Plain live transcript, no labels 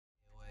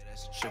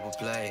triple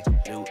play,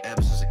 new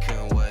episodes, I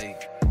couldn't wait.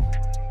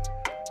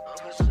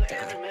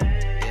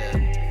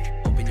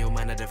 Yeah, open your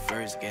mind at the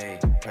first gate.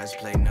 Press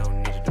play, no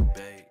need to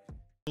debate.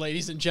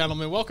 Ladies and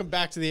gentlemen, welcome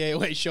back to the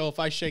AOA show. If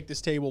I shake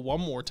this table one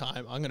more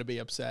time, I'm going to be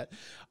upset.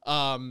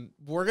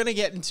 We're going to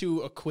get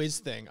into a quiz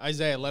thing.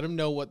 Isaiah, let him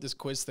know what this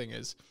quiz thing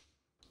is.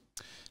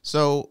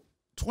 So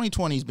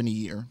 2020 has been a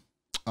year,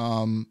 a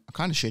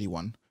kind of shitty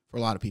one for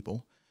a lot of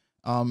people.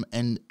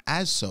 And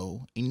as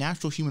so, a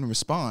natural human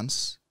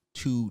response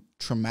to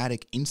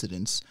traumatic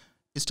incidents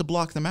is to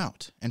block them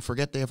out and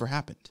forget they ever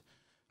happened,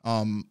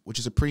 which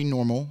is a pretty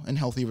normal and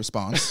healthy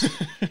response.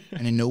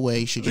 And in no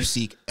way should you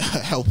seek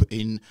help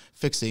in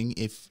fixing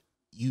if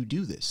you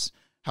do this.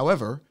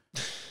 However,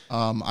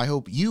 I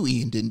hope you,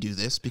 Ian, didn't do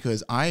this,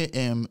 because I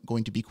am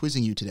going to be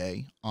quizzing you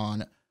today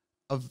on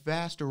a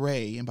vast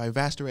array, and by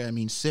vast array I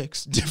mean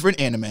 6 different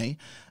anime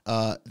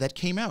that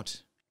came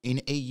out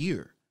in a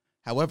year.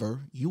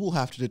 However, you will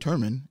have to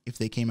determine if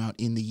they came out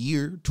in the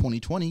year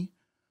 2020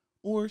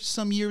 or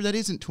some year that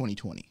isn't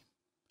 2020.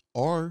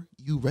 Are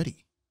you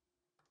ready?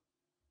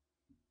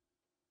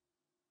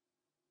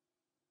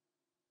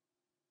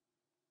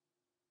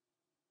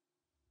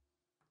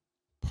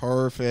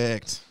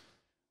 Perfect.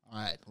 All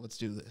right, let's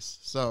do this.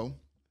 So,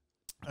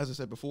 as I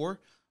said before,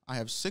 I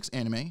have 6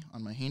 anime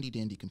on my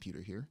handy-dandy computer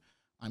here.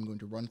 I'm going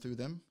to run through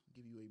them,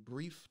 give you a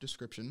brief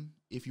description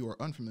if you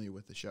are unfamiliar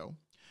with the show,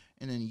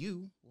 and then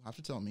you will have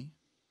to tell me,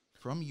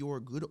 from your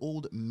good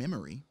old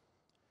memory,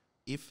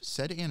 if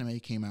said anime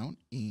came out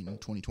in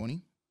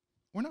 2020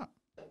 or not.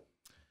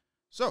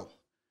 So,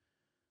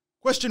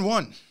 question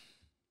 1.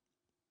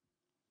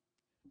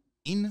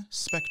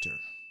 Inspector.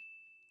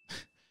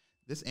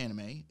 This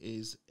anime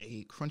is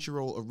a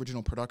Crunchyroll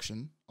original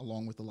production,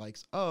 along with the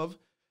likes of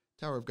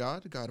Tower of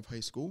God, God of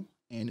High School,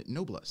 and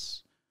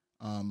Noblesse.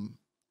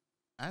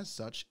 As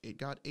such, it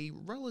got a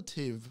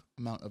relative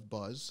amount of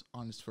buzz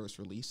on its first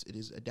release. It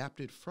is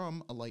adapted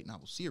from a light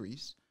novel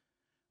series.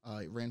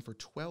 It ran for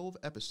 12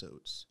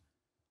 episodes.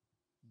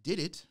 Did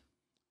it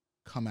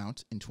come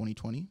out in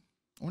 2020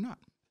 or not?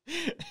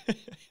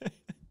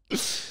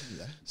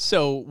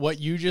 So what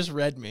you just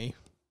read me,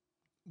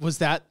 was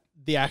that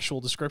the actual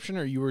description,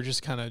 or you were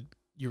just kind of,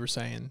 you were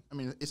saying? I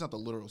mean, it's not the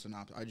literal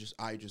synopsis.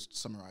 I just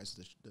summarized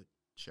the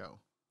show.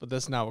 But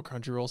that's not what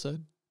Crunchyroll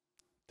said?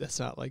 That's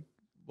not like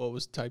what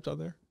was typed on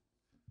there?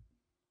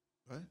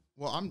 What?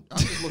 Well, I'm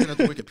just looking at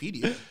the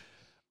Wikipedia.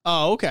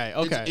 Oh, okay,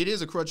 okay. It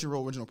is a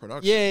Crunchyroll original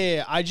production.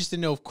 Yeah. I just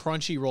didn't know if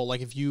Crunchyroll,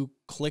 like if you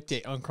clicked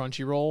it on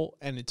Crunchyroll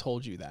and it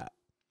told you that.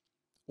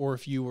 Or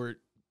if you were,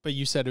 but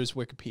you said it was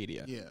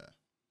Wikipedia. Yeah.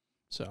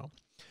 So,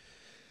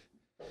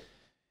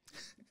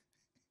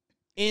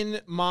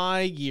 in my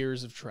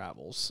years of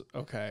travels,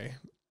 okay,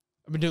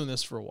 I've been doing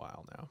this for a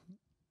while now.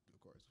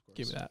 Of course.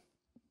 Give me that.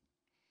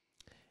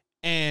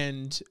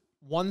 And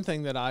one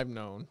thing that I've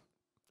known,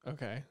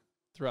 okay,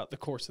 throughout the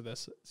course of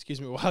this, excuse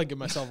me while I give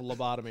myself a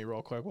lobotomy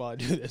real quick while I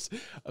do this,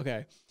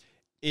 okay,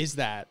 is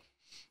that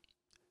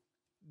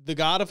the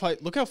God of High,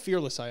 look how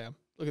fearless I am.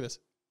 Look at this.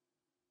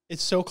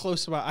 It's so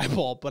close to my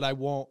eyeball, but I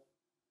won't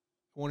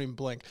even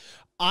blink.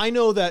 I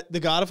know that the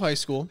God of High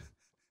School,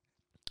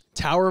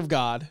 Tower of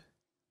God,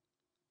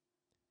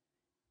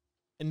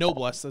 and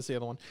Noblesse, that's the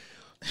other one,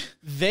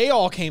 they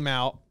all came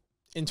out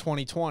in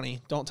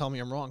 2020. Don't tell me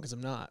I'm wrong, because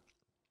I'm not.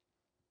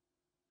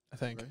 I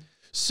think. Right.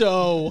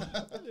 So,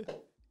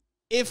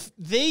 if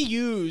they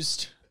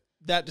used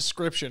that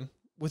description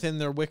within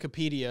their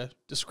Wikipedia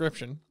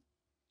description,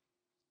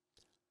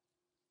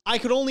 I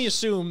could only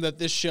assume that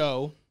this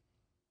show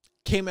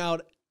came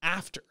out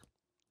after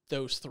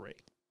those 3.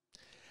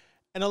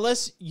 And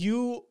unless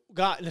you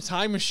got in a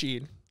time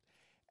machine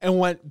and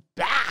went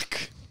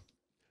back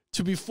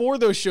to before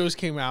those shows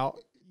came out,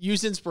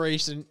 used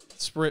inspiration,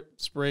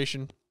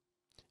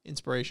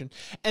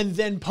 and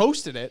then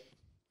posted it,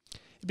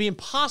 it'd be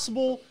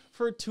impossible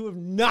for it to have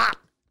not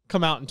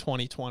come out in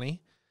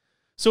 2020.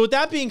 So with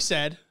that being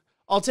said,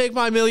 I'll take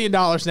my $1 million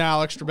now,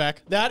 Alex Trebek.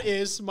 That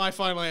is my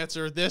final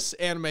answer. This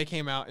anime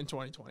came out in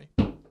 2020.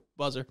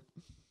 Buzzer.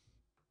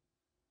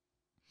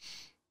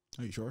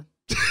 Are you sure?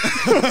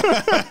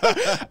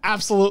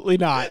 Absolutely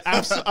not.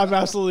 I'm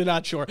absolutely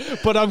not sure.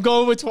 But I'm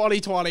going with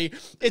 2020.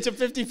 It's a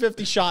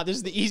 50-50 shot. This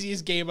is the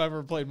easiest game I've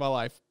ever played in my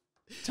life.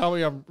 Tell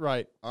me I'm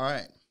right. All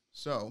right.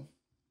 So,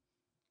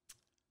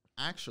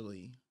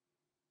 actually,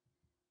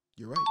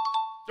 you're right.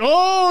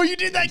 Oh, you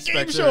did that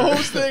game show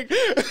host thing.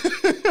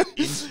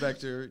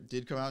 Inspector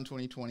did come out in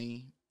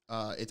 2020.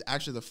 It's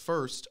actually the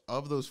first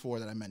of those 4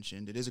 that I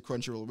mentioned. It is a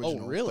Crunchyroll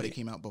original. Oh, really? But it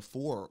came out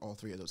before all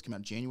 3 of those. It came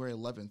out January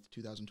 11th,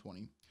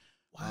 2020.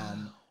 Wow.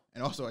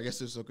 And also, I guess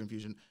there's some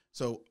confusion.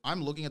 So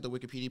I'm looking at the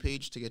Wikipedia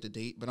page to get the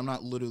date, but I'm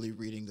not literally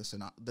reading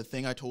the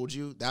thing I told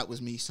you. That was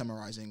me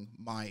summarizing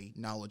my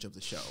knowledge of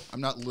the show.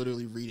 I'm not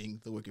literally reading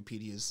the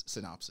Wikipedia's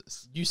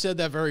synopsis. You said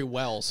that very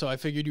well, so I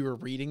figured you were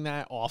reading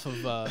that off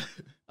of a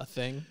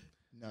thing.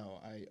 No,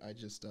 I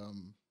just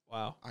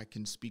wow. I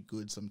can speak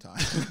good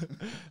sometimes.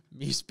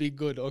 Me speak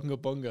good, unga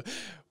bunga.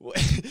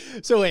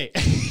 So wait,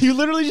 you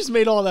literally just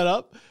made all that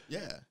up?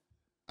 Yeah.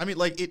 I mean,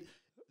 like,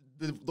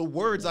 the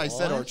words I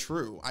said are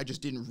true. I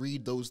just didn't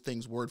read those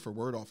things word for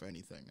word off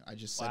anything. I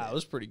just said Wow, it. that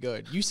was pretty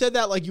good. You said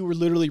that like you were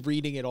literally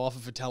reading it off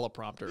of a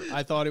teleprompter.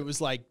 I thought it was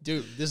like,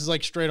 dude, this is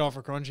like straight off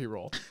a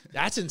Crunchyroll.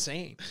 That's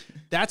insane.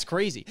 That's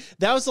crazy.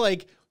 That was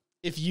like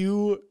if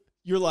you're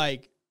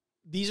like,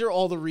 these are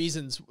all the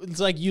reasons.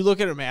 It's like you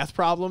look at a math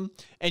problem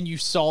and you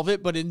solve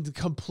it, but in the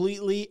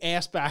completely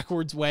ass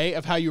backwards way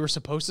of how you were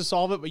supposed to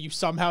solve it, but you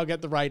somehow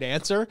get the right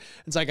answer.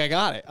 It's like, I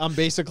got it. I'm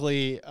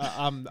basically,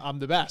 I'm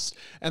the best.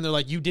 And they're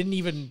like,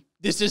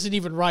 this isn't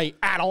even right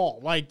at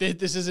all. Like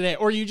this isn't it.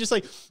 Or you just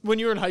like, when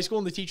you were in high school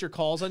and the teacher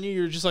calls on you,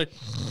 you're just like,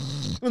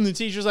 and the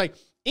teacher's like,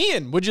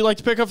 Ian, would you like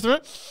to pick up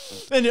the,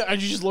 and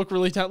you just look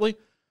really intently.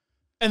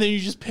 And then you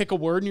just pick a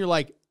word and you're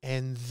like,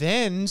 and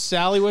then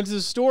Sally went to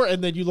the store,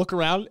 and then you look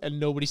around and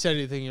nobody said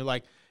anything. You're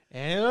like,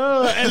 and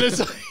it's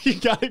like, you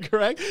got it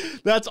correct.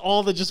 That's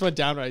all that just went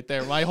down right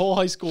there. My whole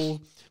high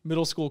school,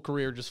 middle school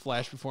career just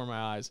flashed before my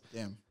eyes.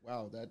 Damn.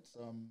 Wow.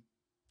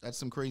 That's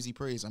some crazy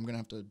praise. I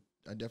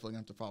definitely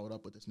have to follow it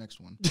up with this next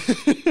one.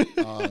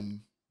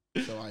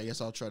 So I guess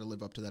I'll try to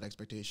live up to that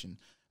expectation.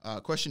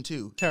 Question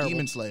 2. Terrible.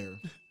 Demon Slayer.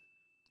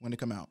 When it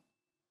come out?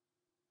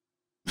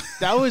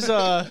 That was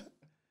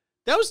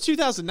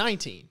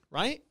 2019,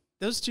 right?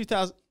 That was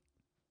 2000.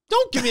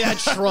 Don't give me that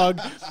shrug.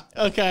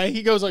 Okay,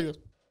 he goes like this.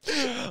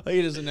 Like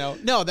he doesn't know.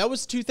 No, that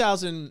was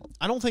 2000.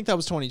 I don't think that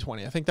was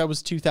 2020. I think that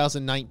was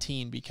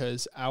 2019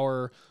 because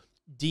that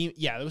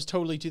was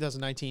totally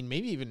 2019.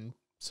 Maybe even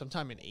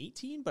sometime in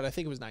 18, but I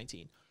think it was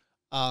 19.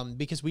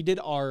 Because we did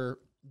our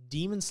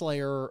Demon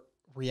Slayer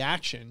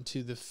reaction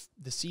to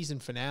the season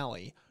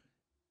finale,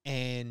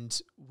 and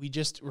we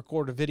just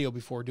recorded a video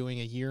before doing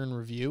a year in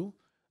review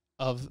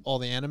of all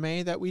the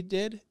anime that we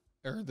did,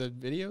 or the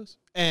videos,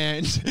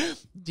 and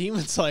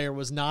Demon Slayer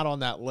was not on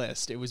that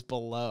list. It was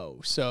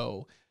below.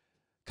 So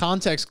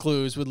context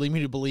clues would lead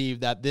me to believe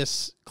that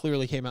this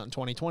clearly came out in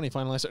 2020.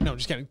 Final answer. No,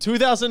 just kidding.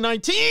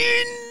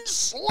 2019.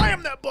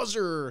 Slam that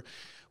buzzer.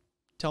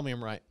 Tell me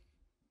I'm right.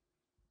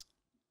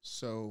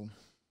 So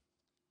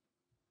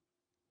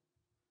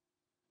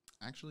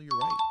actually, you're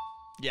right.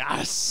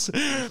 Yes.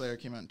 Demon Slayer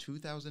came out in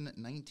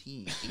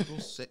 2019, April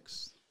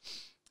 6th.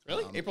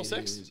 Really? April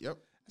 6th? Yep.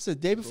 It's the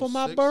day before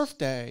my 6th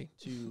birthday.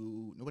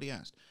 Nobody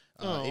asked.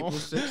 Oh. April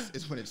 6th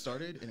is when it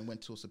started, and it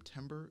went till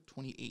September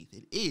 28th.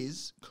 It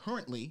is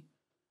currently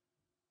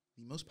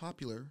the most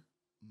popular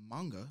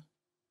manga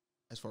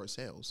as far as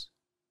sales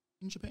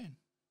in Japan.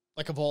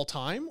 Like of all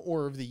time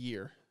or of the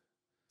year?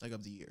 Like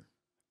of the year.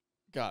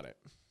 Got it.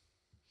 I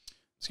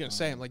was going to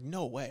say, I'm like,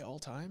 no way, all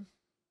time?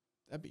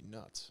 That'd be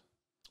nuts.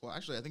 Well,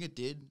 actually, I think it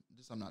did.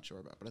 This I'm not sure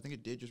about, but I think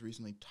it did just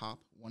recently top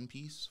One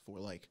Piece for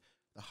like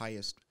the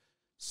highest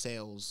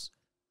sales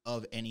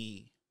of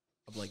any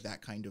of like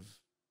that kind of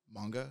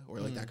manga or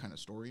like that kind of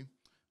story.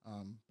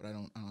 But I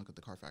don't get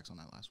the Carfax on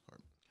that last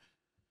part.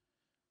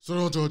 So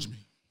don't judge me.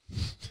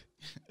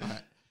 All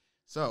right.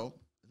 So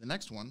the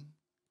next one,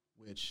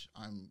 which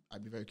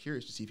I'd be very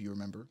curious to see if you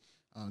remember,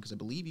 because I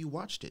believe you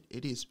watched it.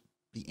 It is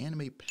the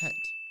anime Pet,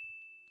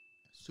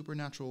 a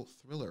supernatural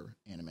thriller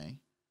anime.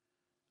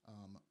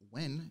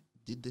 When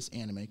did this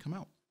anime come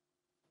out?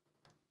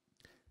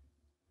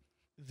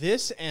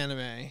 This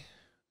anime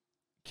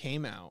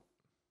came out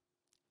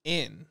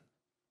in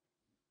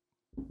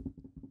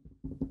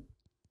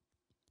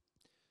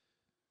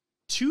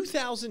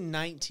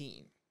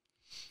 2019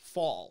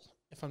 fall,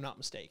 if I'm not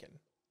mistaken.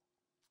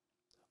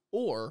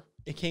 Or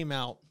it came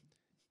out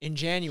in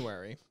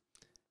January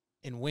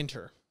in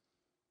winter.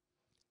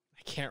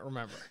 I can't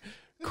remember.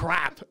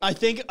 Crap. I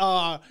think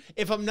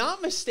if I'm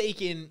not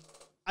mistaken,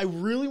 I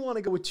really want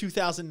to go with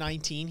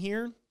 2019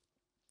 here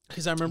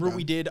because I remember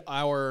we did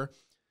our.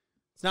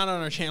 It's not on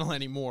our channel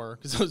anymore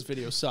because those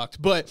videos sucked,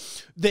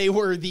 but they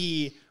were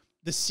the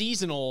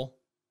seasonal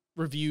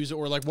reviews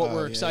or like what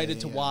we're excited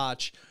to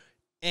watch.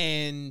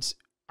 And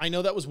I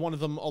know that was one of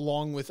them,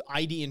 along with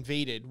ID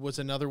Invaded was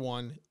another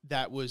one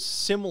that was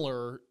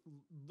similar.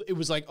 It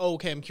was like, oh,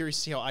 okay, I'm curious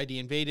to see how ID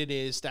Invaded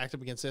is stacked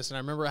up against this. And I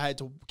remember I had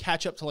to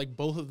catch up to like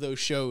both of those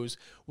shows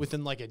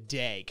within like a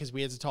day because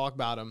we had to talk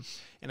about them.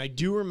 And I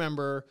do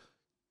remember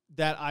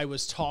that I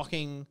was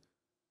talking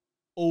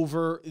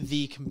over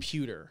the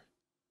computer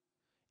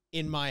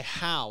in my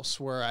house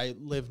where I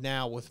live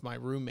now with my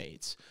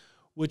roommates,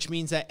 which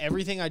means that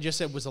everything I just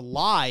said was a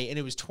lie and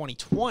it was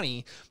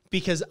 2020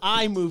 because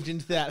I moved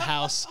into that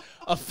house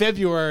of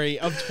February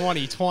of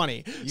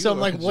 2020. So I'm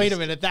like, wait a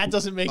minute, that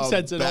doesn't make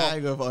sense at all.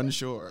 Bag of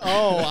unsure.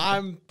 Oh,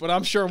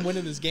 I'm sure I'm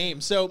winning this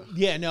game. So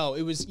yeah, no,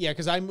 it was,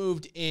 because I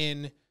moved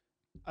in,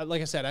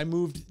 like I said, I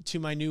moved to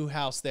my new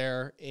house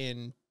there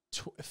in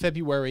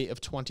February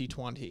of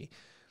 2020.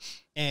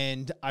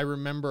 And I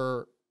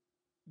remember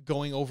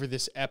going over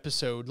this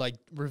episode, like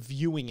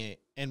reviewing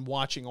it and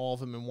watching all of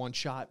them in one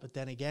shot. But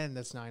then again,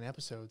 that's 9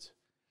 episodes.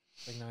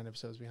 Like 9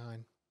 episodes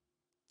behind.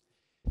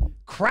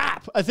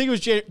 Crap. I think it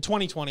was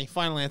 2020.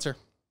 Final answer.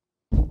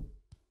 Are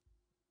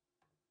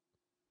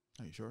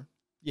you sure?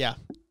 Yeah.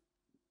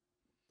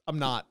 I'm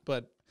not,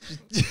 but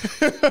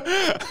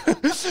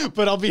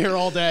but I'll be here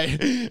all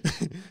day.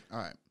 All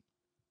right.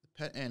 The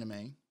Pet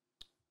anime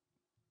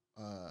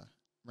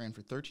ran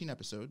for 13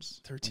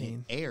 episodes. 13.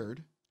 And it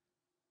aired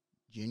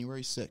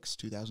January 6,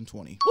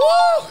 2020.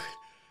 Woo!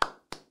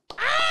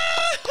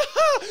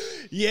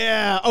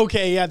 Yeah.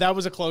 Okay. Yeah, that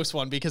was a close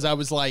one because I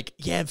was like,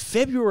 yeah, in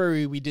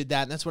February we did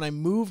that, and that's when I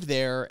moved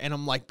there. And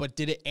I'm like, but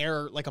did it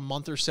air like a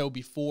month or so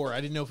before?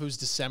 I didn't know if it was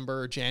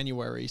December or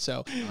January. So,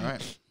 all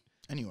right.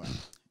 Anyway,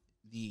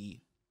 the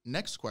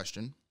next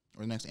question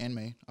or the next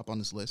anime up on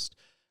this list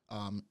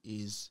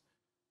is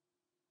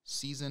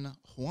season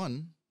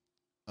 1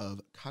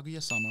 of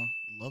Kaguya-sama: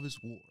 Love is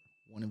War,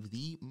 one of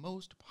the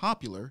most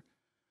popular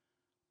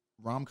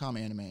rom-com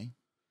anime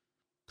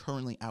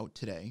currently out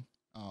today.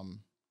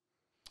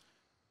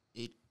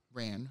 It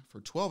ran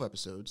for 12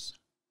 episodes.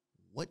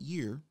 What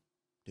year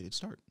did it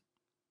start?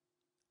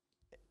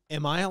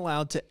 am I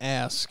allowed to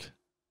ask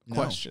a No.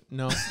 question?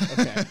 No.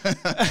 Okay.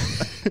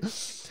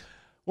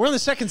 We're on the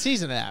second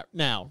season of that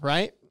now,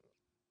 right?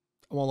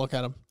 I won't look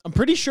at them. I'm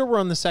pretty sure we're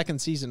on the second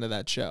season of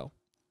that show,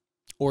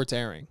 or it's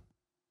airing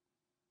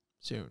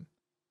soon.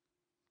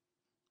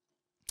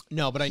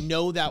 No, but I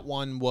know that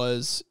one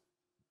was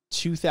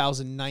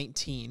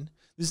 2019.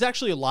 This is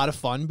actually a lot of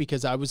fun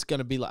because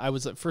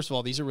first of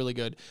all, these are really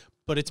good,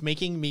 but it's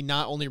making me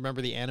not only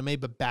remember the anime,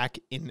 but back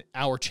in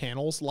our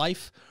channel's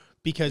life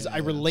because I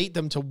relate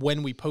them to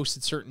when we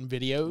posted certain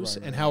videos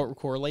and how it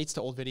correlates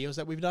to old videos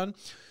that we've done.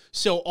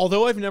 So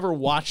although I've never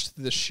watched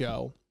the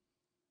show,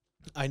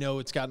 I know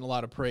it's gotten a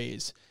lot of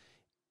praise.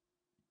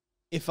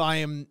 If I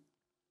am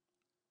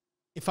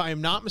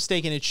not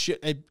mistaken,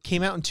 it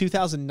came out in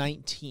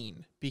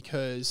 2019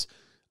 because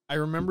I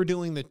remember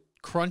doing the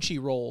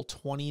Crunchyroll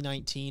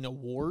 2019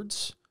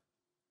 awards.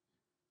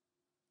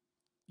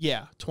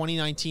 Yeah,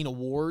 2019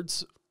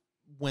 awards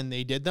when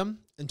they did them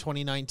in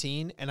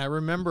 2019. And I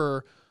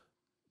remember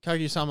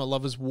Kaguya-sama: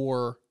 Love is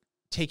War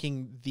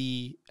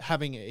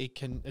having a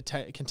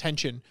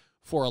contention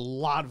for a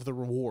lot of the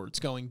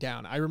rewards going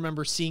down. I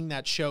remember seeing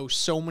that show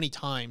so many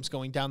times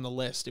going down the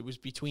list. It was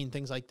between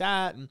things like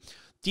that, and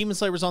Demon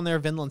Slayer was on there,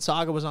 Vinland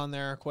Saga was on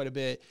there quite a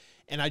bit,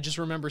 and I just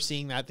remember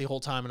seeing that the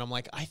whole time, and I'm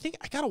like, I think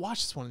I gotta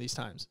watch this one of these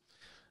times.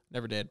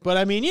 Never did, but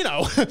I mean,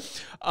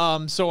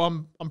 so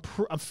I'm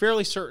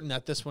fairly certain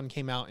that this one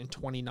came out in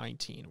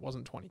 2019. It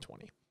wasn't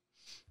 2020.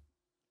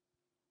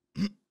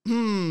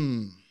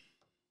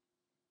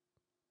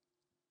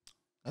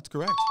 That's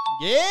correct.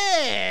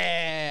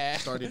 Yeah.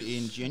 Started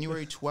in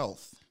January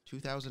 12th,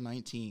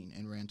 2019,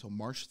 and ran until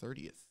March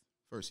 30th,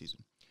 first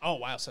season. Oh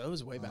wow, so it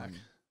was way back.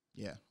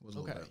 Yeah, it was a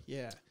little bit.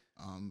 Yeah.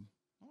 I'm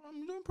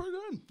doing pretty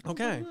good.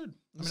 Okay. Pretty good.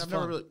 I mean,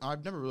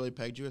 I've never really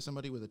pegged you as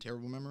somebody with a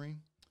terrible memory.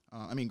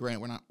 I mean,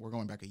 granted, we're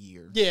going back a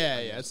year. Yeah,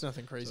 it's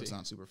nothing crazy. So it's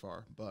not super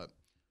far, but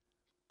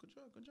good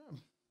job.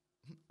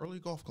 Early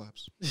golf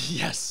claps.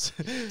 Yes.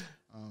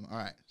 All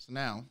right, so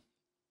now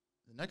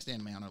the next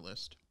anime on our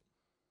list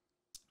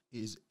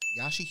is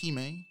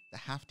Yashahime, the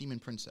Half-Demon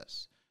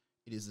Princess.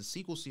 It is the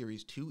sequel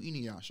series to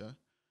Inuyasha.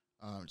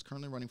 It's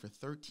currently running for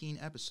 13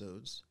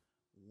 episodes.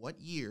 What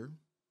year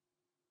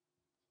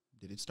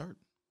did it start?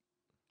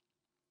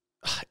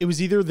 It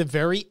was either the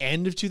very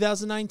end of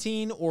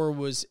 2019 or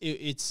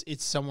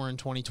it's somewhere in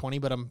 2020.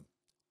 But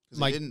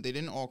they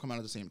didn't all come out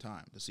at the same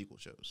time. The sequel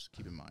shows.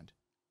 Keep in mind.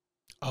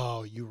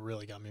 Oh, you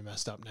really got me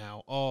messed up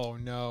now. Oh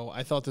no,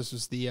 I thought this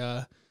was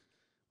the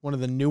one of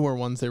the newer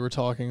ones they were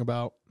talking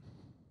about.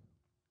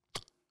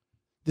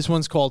 This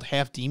one's called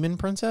Half Demon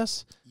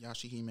Princess.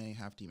 Yashahime,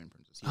 Half Demon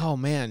Princess. Yeah. Oh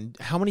man,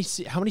 how many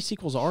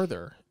sequels are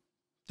there?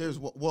 There's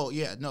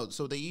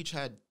so they each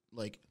had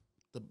like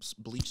the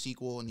Bleach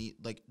sequel and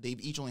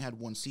they've each only had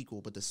one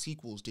sequel, but the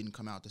sequels didn't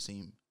come out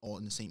all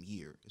in the same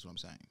year. Is what I'm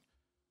saying.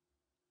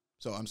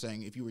 So I'm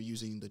saying if you were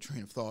using the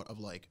train of thought of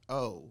like,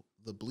 oh,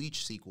 the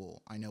Bleach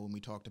sequel, I know when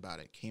we talked about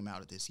it came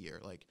out this year.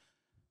 Like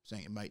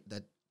saying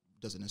that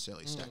doesn't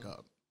necessarily stack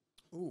up.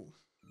 Ooh.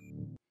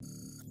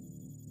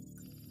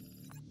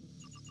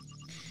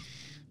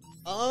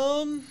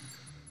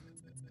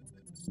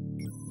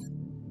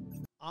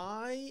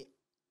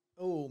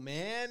 Oh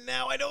man,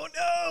 now I don't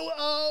know.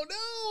 Oh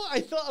no,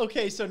 I thought,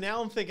 okay, so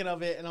now I'm thinking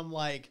of it and I'm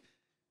like,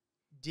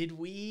 did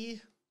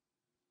we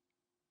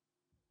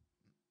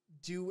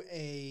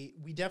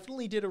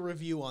definitely did a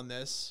review on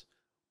this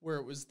where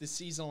it was the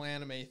seasonal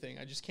anime thing.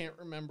 I just can't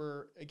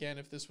remember again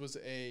if this was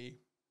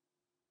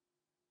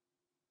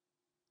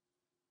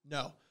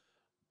No.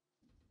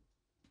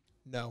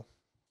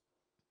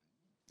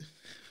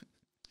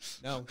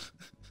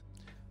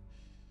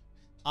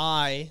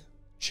 I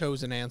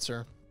chose an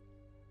answer.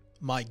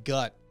 My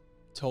gut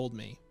told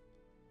me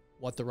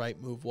what the right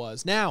move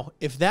was. Now,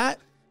 if that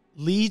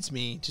leads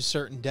me to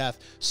certain death,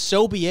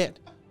 so be it.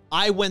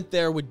 I went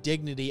there with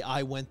dignity.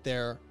 I went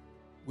there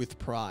with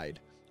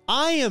pride.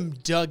 I am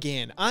dug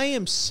in. I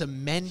am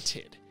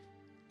cemented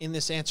in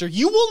this answer.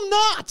 You will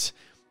not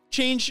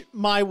change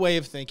my way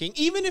of thinking.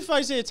 Even if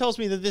Isaiah tells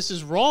me that this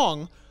is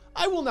wrong,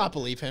 I will not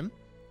believe him.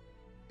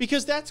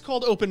 Because that's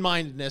called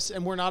open-mindedness,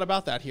 and we're not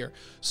about that here.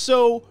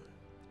 So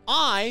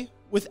I,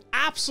 with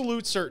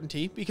absolute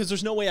certainty, because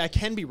there's no way I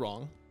can be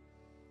wrong,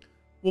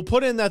 will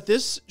put in that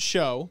this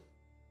show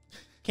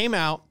came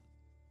out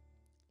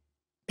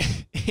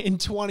in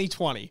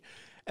 2020.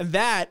 And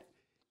that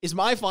is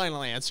my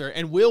final answer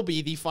and will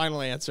be the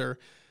final answer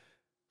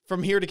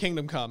from here to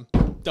Kingdom Come.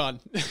 Done.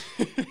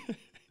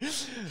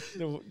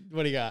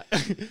 What do you got?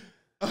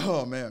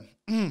 Oh, man.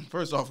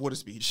 First off, what a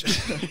speech.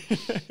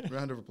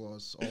 Round of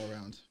applause all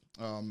around.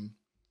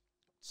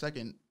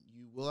 Second,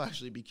 you will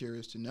actually be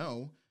curious to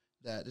know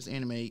that this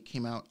anime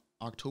came out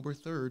October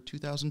 3rd,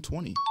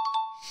 2020.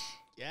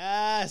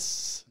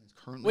 Yes. It's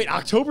currently Wait,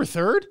 October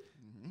 3rd?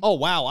 Mm-hmm. Oh,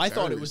 wow. I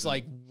thought Very it was recent.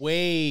 like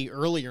way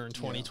earlier in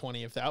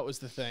 2020 if that was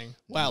the thing.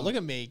 Wow, No. look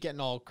at me getting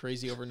all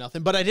crazy over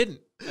nothing. But I didn't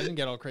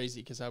get all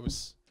crazy because I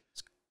was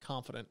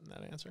confident in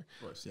that answer.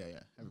 Of course, yeah.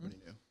 Everybody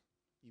knew.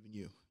 Even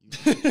you.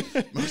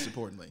 Most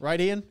importantly.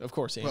 Right, Ian? Of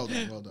course, Ian.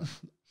 Well done.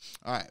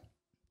 All right.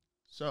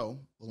 So,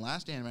 the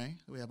last anime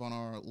that we have on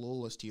our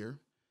little list here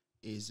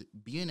is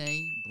BNA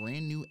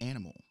Brand New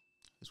Animal.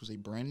 This was a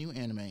brand new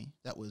anime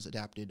that was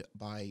adapted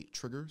by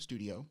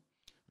Studio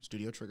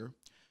Trigger.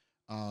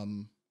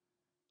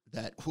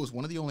 That was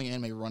one of the only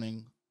anime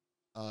running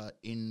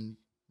in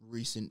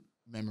recent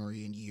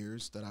memory and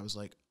years that I was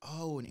like,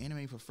 oh, an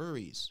anime for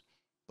furries.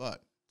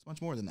 But it's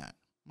much more than that.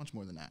 I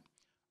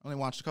only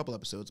watched a couple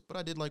episodes, but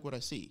I did like what I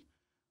see.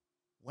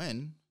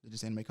 When did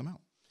this anime come out?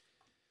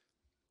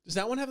 Does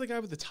that one have the guy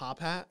with the top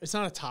hat? It's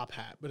not a top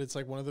hat, but it's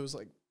like one of those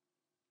like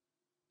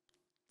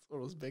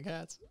one of those big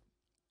hats.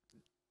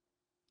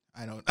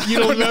 I don't. You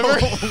don't remember? I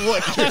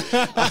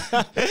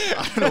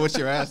don't know what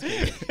you're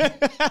asking.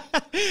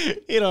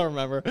 You don't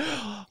remember.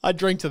 I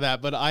drink to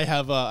that, but I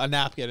have a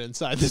napkin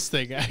inside this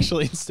thing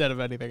actually instead of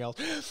anything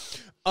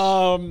else.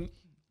 All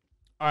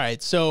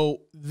right,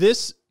 so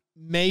this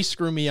may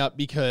screw me up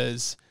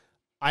because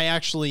I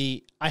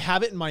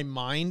have it in my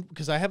mind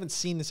because I haven't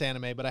seen this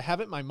anime, but I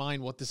have it in my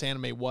mind what this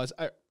anime was.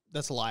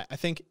 That's a lie. I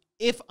think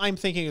if I'm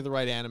thinking of the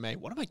right anime,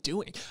 what am I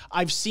doing?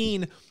 I've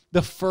seen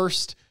the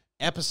first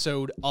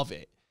episode of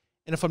it.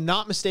 And if I'm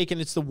not mistaken,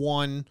 it's the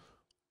one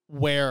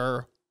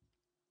where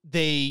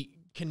they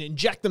can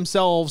inject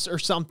themselves or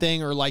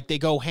something, or like they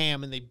go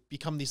ham and they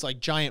become these like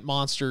giant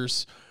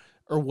monsters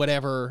or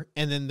whatever.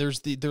 And then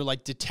they're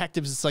like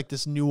detectives. It's like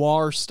this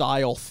noir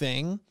style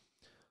thing.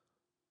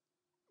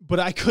 But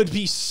I could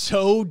be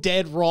so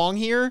dead wrong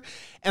here.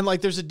 And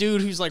like there's a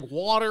dude who's like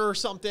water or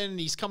something and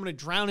he's coming to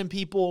drowning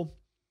people.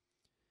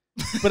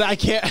 But I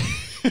can't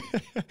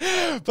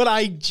but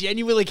I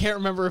genuinely can't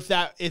remember if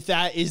that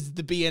is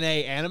the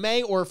BNA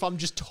anime or if I'm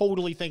just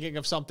totally thinking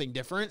of something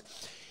different.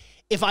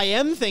 If I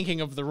am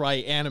thinking of the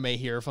right anime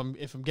here, if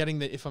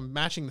I'm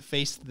matching the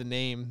face to the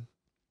name,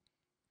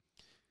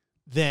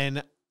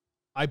 then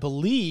I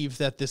believe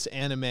that this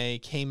anime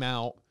came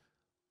out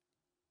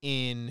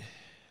in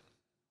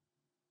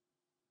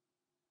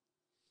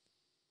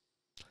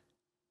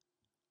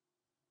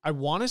I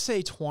want to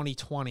say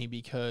 2020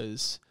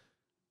 because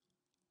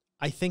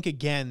I think,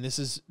 again, this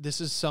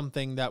is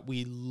something that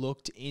we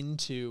looked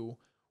into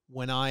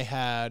when I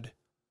had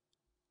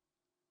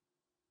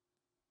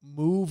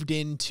moved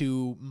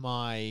into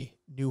my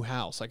new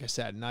house, like I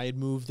said, and I had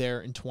moved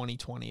there in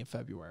 2020 in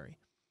February.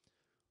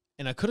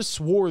 And I could have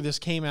swore this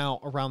came out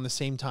around the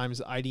same time as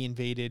ID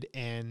Invaded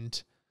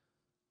and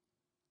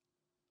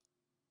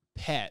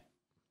Pet.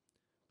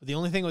 But the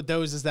only thing with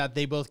those is that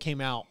they both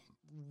came out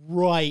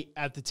right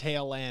at the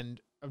tail end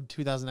of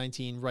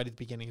 2019, right at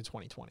the beginning of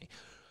 2020.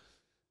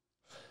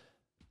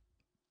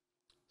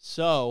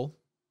 So,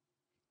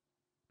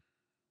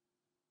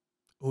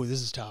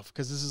 this is tough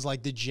because this is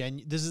like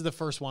this is the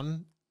first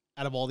one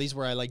out of all these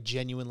where I like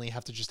genuinely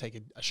have to just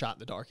take a shot in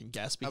the dark and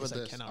guess because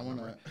I cannot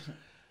remember.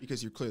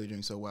 Because you're clearly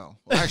doing so well.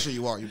 Well, actually,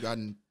 you are. You've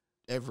gotten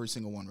every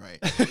single one right.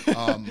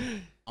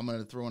 I'm going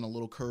to throw in a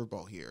little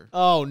curveball here.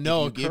 Oh,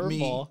 no, a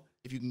curveball.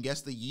 If you can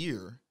guess the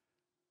year,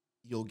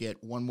 you'll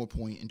get one more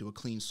point into a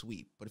clean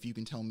sweep. But if you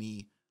can tell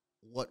me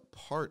what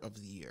part of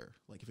the year,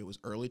 like if it was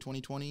early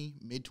 2020,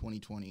 mid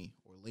 2020,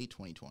 or late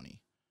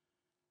 2020,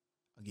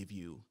 I'll give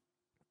you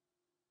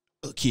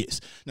a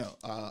kiss. No,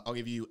 I'll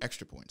give you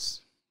extra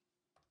points.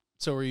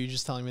 So were you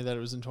just telling me that it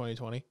was in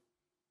 2020?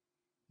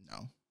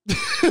 No.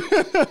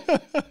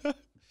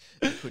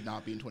 It could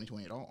not be in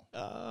 2020 at all.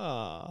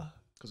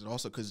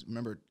 Because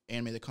remember,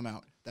 anime that come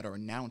out that are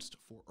announced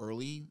for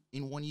early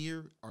in one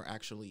year are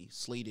actually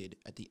slated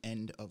at the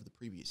end of the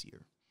previous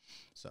year.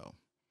 So.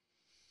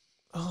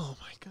 Oh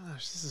my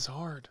gosh, this is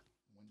hard.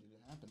 When did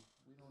it happen?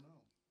 We don't know.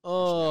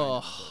 Oh.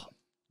 Actually, I know,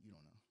 but you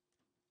don't know.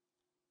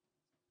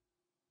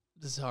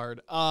 This is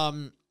hard.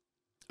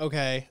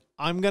 Okay,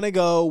 I'm gonna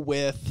go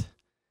with,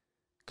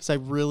 because I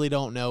really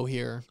don't know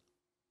here.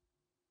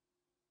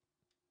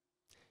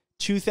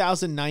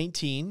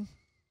 2019.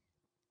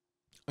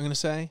 I'm gonna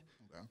say.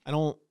 Okay. I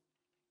don't.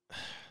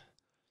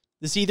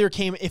 This either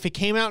came, if it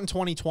came out in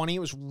 2020, it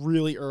was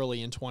really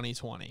early in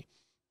 2020.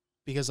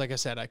 Because like I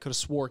said, I could have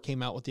swore it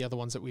came out with the other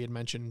ones that we had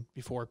mentioned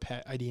before,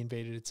 Pet, ID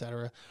Invaded,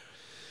 etc.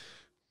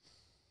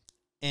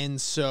 And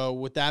so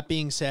with that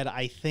being said,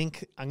 I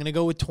think I'm going to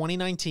go with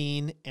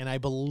 2019. And I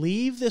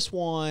believe this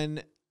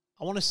one,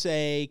 I want to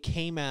say,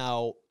 came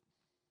out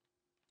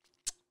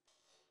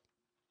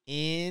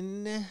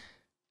in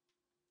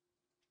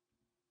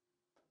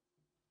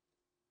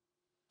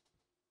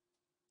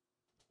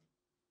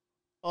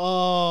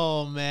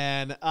Oh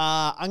man,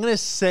 I'm gonna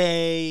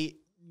say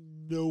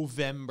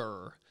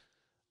November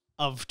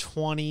of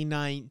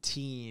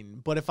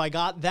 2019. But if I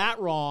got that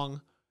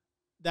wrong,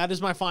 that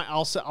is my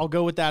final. I'll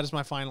go with that as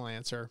my final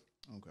answer.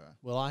 Okay.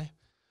 Will I?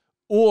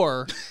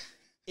 Or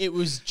it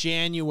was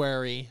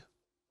January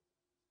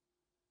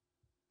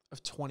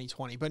of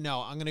 2020. But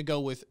no, I'm gonna go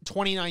with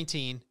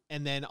 2019,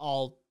 and then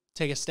I'll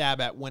take a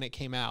stab at when it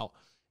came out,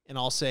 and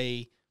I'll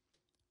say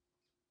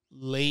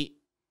late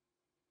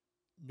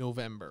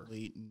November.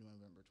 Late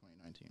November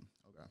 2019.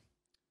 Okay.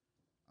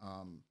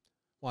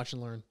 Watch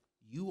and learn.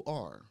 You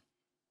are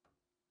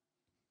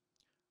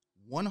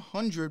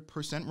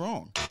 100%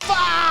 wrong.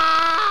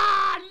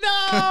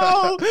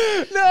 No!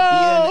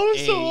 No!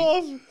 I'm so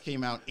off.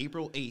 Came out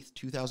April 8th,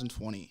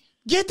 2020.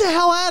 Get the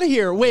hell out of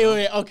here.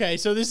 Wait. Okay,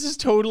 so this is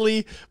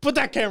totally... Put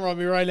that camera on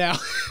me right now.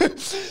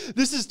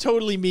 This is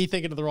totally me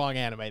thinking of the wrong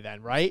anime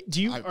then, right?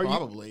 Do you...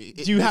 Probably.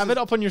 Do you have it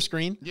up on your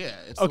screen? Yeah.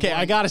 It's Okay,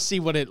 I got to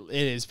see what it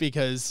is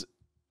because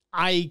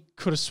I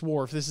could have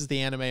swore if this is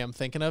the anime I'm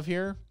thinking of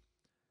here.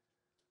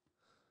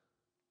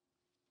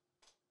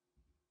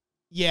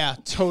 Yeah,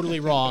 totally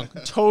wrong.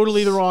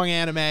 Totally the wrong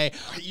anime.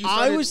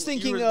 I was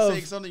thinking you were of...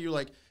 saying something, you're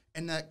like,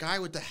 and that guy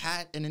with the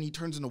hat, and then he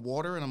turns into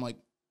water, and I'm like...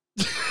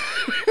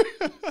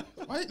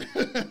 What?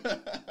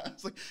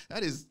 It's like,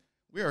 that is,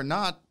 we are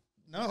not,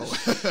 no.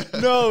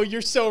 No,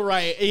 you're so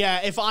right.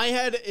 Yeah, if I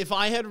had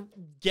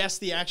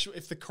guessed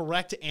if the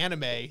correct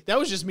anime, that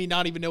was just me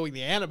not even knowing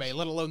the anime,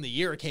 let alone the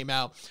year it came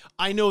out.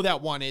 I know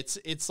that one. It's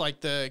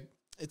like the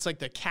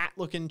cat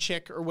looking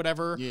chick or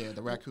whatever. Yeah,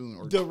 the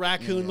raccoon. The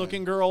raccoon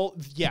looking girl.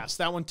 Yes,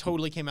 that one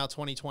totally came out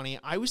 2020.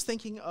 I was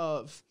thinking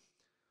of...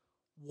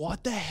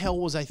 What the hell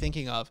was I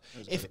thinking of?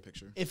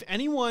 If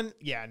anyone,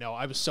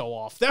 I was so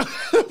off. That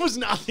was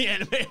not the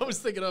anime I was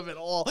thinking of at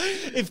all.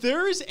 If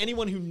there is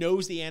anyone who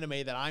knows the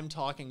anime that I'm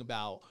talking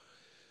about,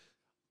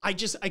 I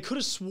could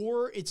have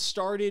swore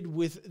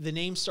the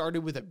name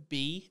started with a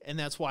B, and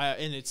that's why,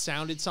 and it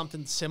sounded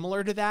something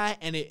similar to that,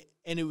 and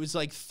it was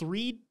like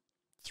three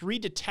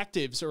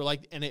detectives,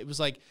 and it was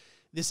like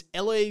this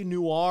LA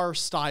noir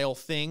style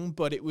thing,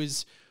 but it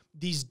was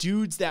these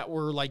dudes that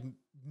were like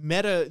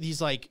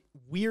these like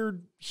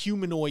weird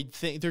humanoid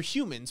thing. They're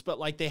humans, but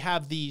like they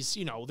have these,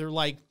 they're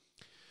like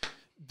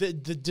the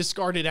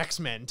discarded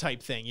X-Men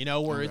type thing,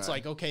 where it's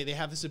like, okay, they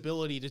have this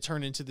ability to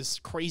turn into this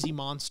crazy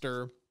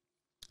monster,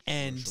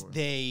 and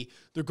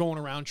they're going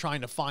around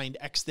trying to find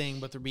X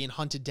thing, but they're being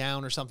hunted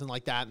down or something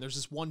like that. And there's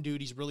this one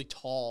dude, he's really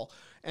tall,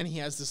 and he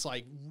has this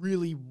like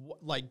really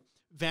like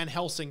Van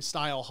Helsing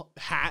style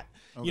hat,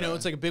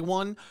 it's like a big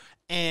one,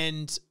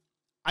 and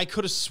I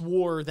could have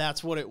swore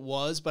that's what it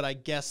was, but I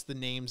guess the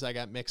names I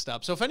got mixed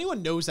up. So if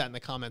anyone knows that in the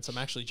comments, I'm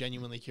actually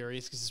genuinely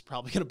curious because it's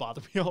probably going to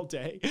bother me all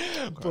day.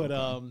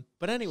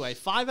 But anyway,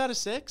 5 out of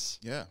 6.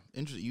 Yeah,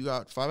 interesting. You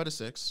got 5 out of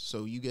 6,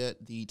 so you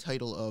get the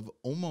title of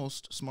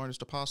almost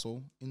smartest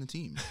apostle in the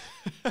team.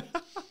 We'll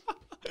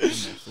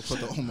put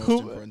the almost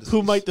in parentheses.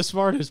 Who might the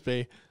smartest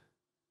be?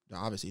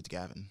 Obviously, it's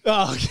Gavin.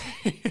 Oh,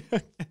 okay.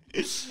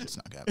 It's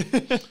not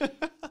Gavin.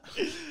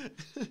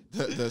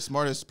 The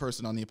smartest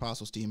person on the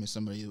Apostles team is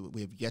somebody we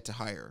have yet to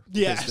hire.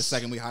 Because the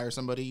second we hire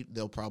somebody,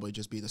 they'll probably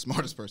just be the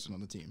smartest person on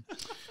the team.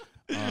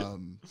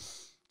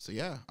 So,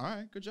 yeah. All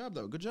right. Good job,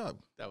 though. Good job.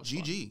 That was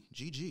GG.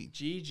 fun. GG.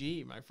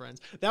 GG, my friends.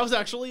 That was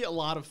actually a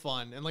lot of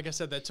fun. And like I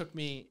said, that took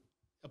me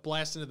a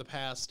blast into the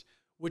past,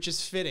 which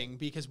is fitting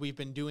because we've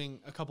been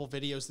doing a couple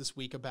videos this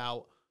week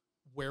about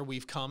where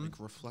we've come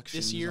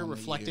this year,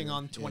 reflecting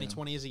on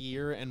 2020 as a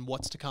year and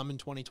what's to come in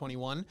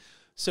 2021.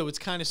 So it's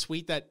kind of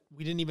sweet that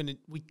we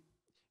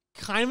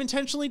kind of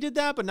intentionally did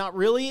that, but not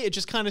really. It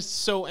just kind of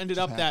ended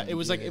up that it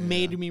was like, it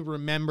made me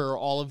remember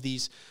all of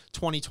these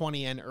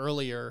 2020 and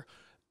earlier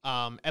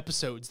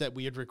episodes that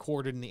we had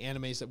recorded and the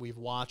animes that we've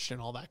watched and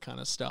all that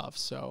kind of stuff.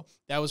 So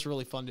that was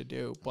really fun to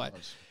do. But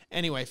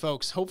anyway,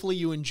 folks, hopefully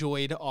you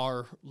enjoyed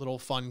our little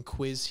fun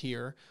quiz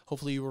here.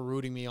 Hopefully you were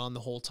rooting me on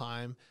the whole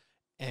time.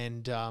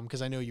 And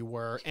because I know you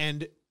were.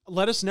 And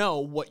let us know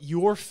what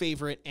your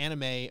favorite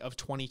anime of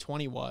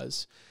 2020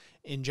 was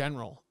in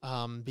general,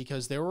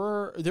 because there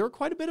were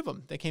quite a bit of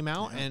them that came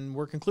out, and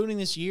we're concluding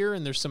this year,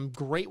 and there's some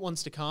great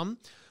ones to come.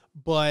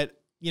 But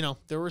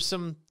there were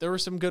some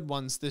good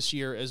ones this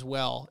year as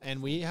well,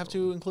 and we have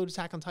to include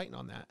Attack on Titan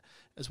on that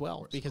as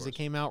well, because it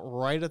came out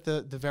right at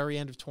the very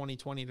end of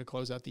 2020 to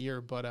close out the year.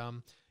 But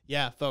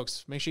yeah,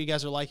 folks, make sure you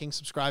guys are liking,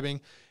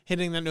 subscribing,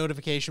 hitting that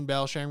notification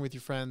bell, sharing with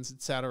your friends,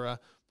 etc.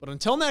 But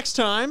until next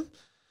time,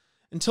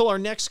 until our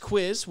next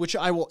quiz, which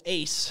I will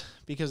ace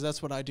because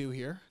that's what I do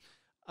here,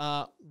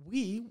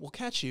 we will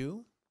catch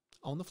you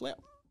on the flip.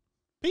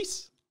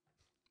 Peace.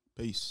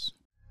 Peace.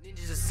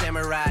 Ninjas and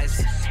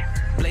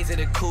samurais, blazing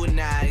the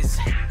kunais.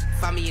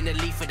 Find me in the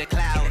leaf of the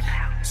cloud,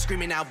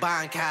 screaming out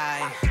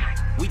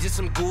Bankai. We just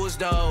some ghouls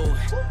though,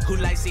 who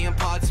like seeing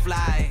parts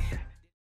fly.